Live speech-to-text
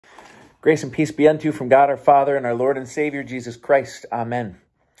Grace and peace be unto you from God our Father and our Lord and Savior Jesus Christ. Amen.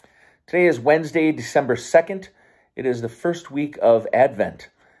 Today is Wednesday, December 2nd. It is the first week of Advent.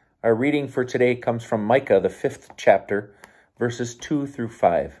 Our reading for today comes from Micah, the 5th chapter, verses 2 through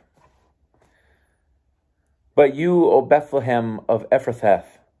 5. But you, O Bethlehem of Ephrathah,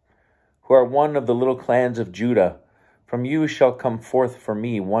 who are one of the little clans of Judah, from you shall come forth for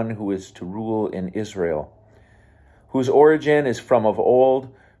me one who is to rule in Israel, whose origin is from of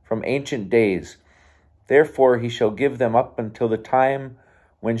old, from ancient days. Therefore he shall give them up until the time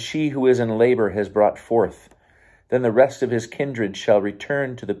when she who is in labor has brought forth. Then the rest of his kindred shall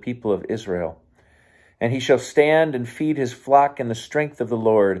return to the people of Israel. And he shall stand and feed his flock in the strength of the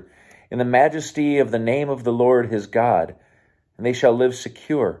Lord, in the majesty of the name of the Lord his God. And they shall live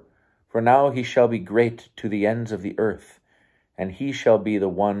secure, for now he shall be great to the ends of the earth, and he shall be the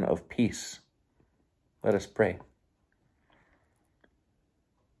one of peace. Let us pray.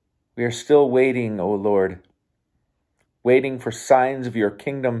 We are still waiting, O Lord, waiting for signs of your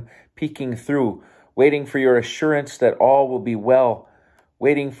kingdom peeking through, waiting for your assurance that all will be well,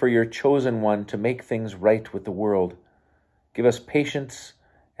 waiting for your chosen one to make things right with the world. Give us patience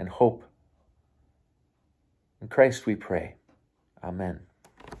and hope. In Christ we pray. Amen.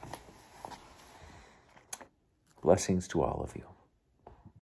 Blessings to all of you.